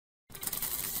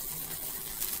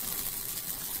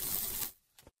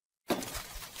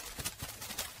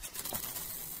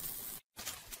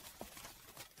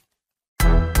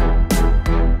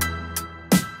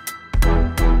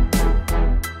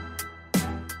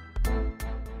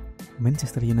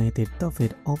Manchester United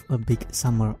topped off a big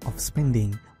summer of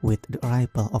spending with the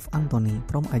arrival of Antony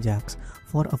from Ajax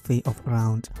for a fee of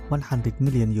around €100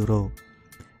 million.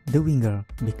 The winger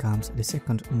becomes the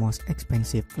second most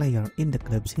expensive player in the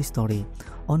club's history,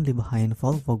 only behind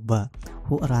Paul Pogba,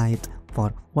 who arrived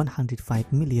for €105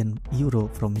 million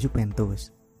from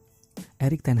Juventus.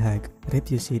 Erik ten Hag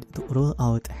refused to rule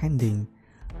out handing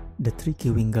the tricky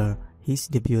winger his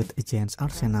debut against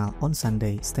Arsenal on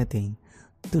Sunday, stating,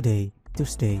 "Today,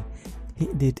 Tuesday, he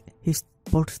did his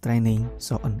sports training,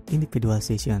 so an individual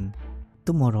session.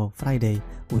 Tomorrow, Friday,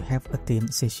 we have a team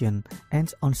session,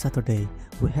 and on Saturday,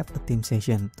 we have a team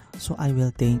session, so I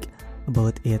will think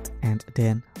about it and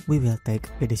then we will take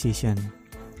a decision."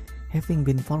 Having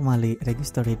been formally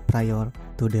registered prior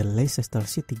to the Leicester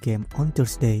City game on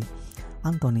Thursday,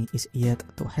 Antony is yet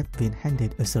to have been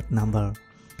handed a third number.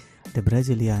 The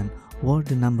Brazilian wore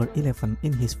the number 11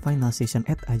 in his final season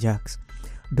at Ajax,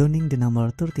 donning the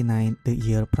number 39 the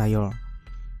year prior.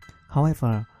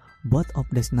 However, both of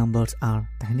these numbers are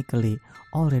technically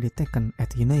already taken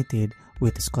at United,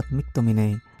 with Scott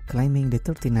McTominay claiming the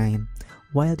 39,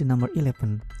 while the number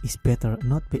 11 is better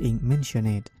not being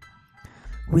mentioned.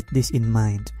 With this in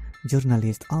mind,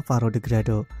 journalist Alvaro de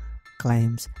Grado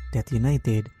claims that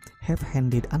United have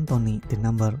handed Antony the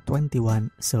number 21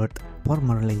 shirt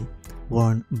formerly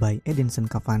worn by Edinson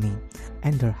Cavani,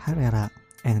 Ander Herrera,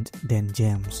 and Dan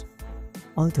James.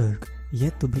 Although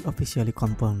yet to be officially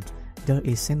confirmed, there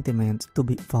is sentiment to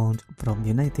be found from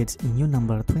United's new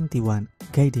number 21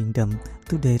 guiding them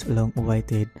to their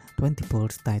long-awaited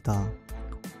 24th title.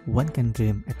 One can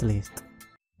dream at least.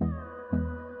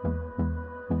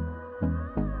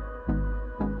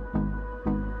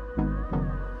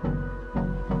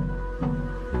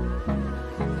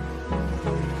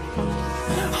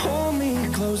 Hold me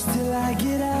close till I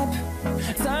get up.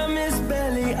 Time is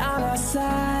barely on our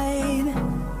side.